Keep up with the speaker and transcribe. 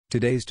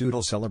Today's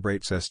Doodle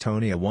celebrates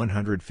Estonia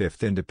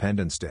 105th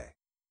Independence Day.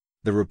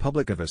 The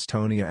Republic of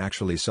Estonia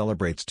actually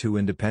celebrates two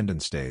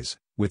Independence Days,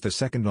 with the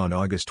second on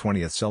August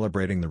 20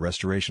 celebrating the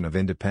restoration of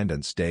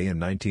Independence Day in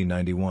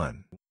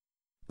 1991.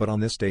 But on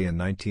this day in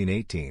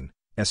 1918,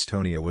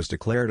 Estonia was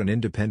declared an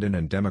independent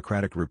and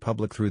democratic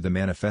republic through the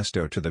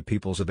Manifesto to the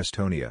peoples of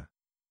Estonia.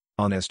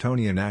 On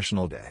Estonia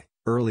National Day,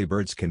 early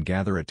birds can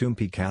gather at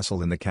Toompea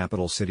Castle in the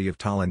capital city of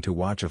Tallinn to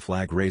watch a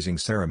flag-raising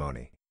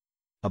ceremony.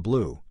 A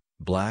blue,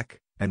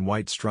 black, and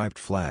white striped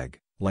flag,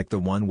 like the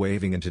one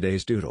waving in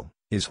today's Doodle,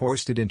 is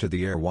hoisted into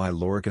the air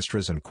while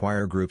orchestras and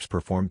choir groups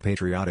perform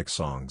patriotic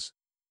songs.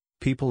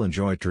 People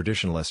enjoy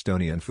traditional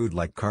Estonian food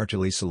like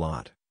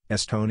kartulisalat,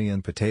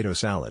 Estonian potato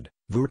salad,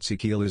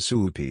 vürtsikilu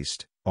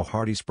suupiste, a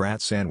hearty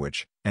sprat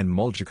sandwich, and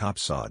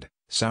mulgikapsad,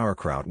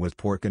 sauerkraut with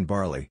pork and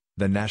barley,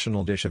 the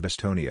national dish of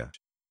Estonia.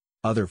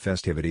 Other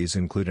festivities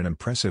include an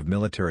impressive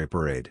military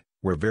parade,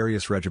 where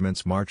various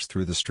regiments march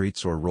through the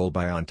streets or roll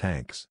by on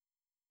tanks.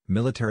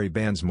 Military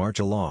bands march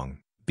along,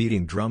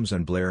 beating drums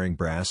and blaring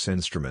brass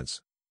instruments.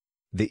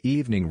 The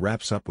evening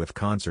wraps up with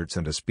concerts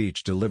and a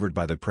speech delivered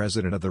by the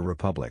President of the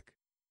Republic.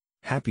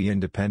 Happy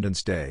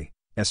Independence Day,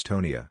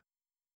 Estonia!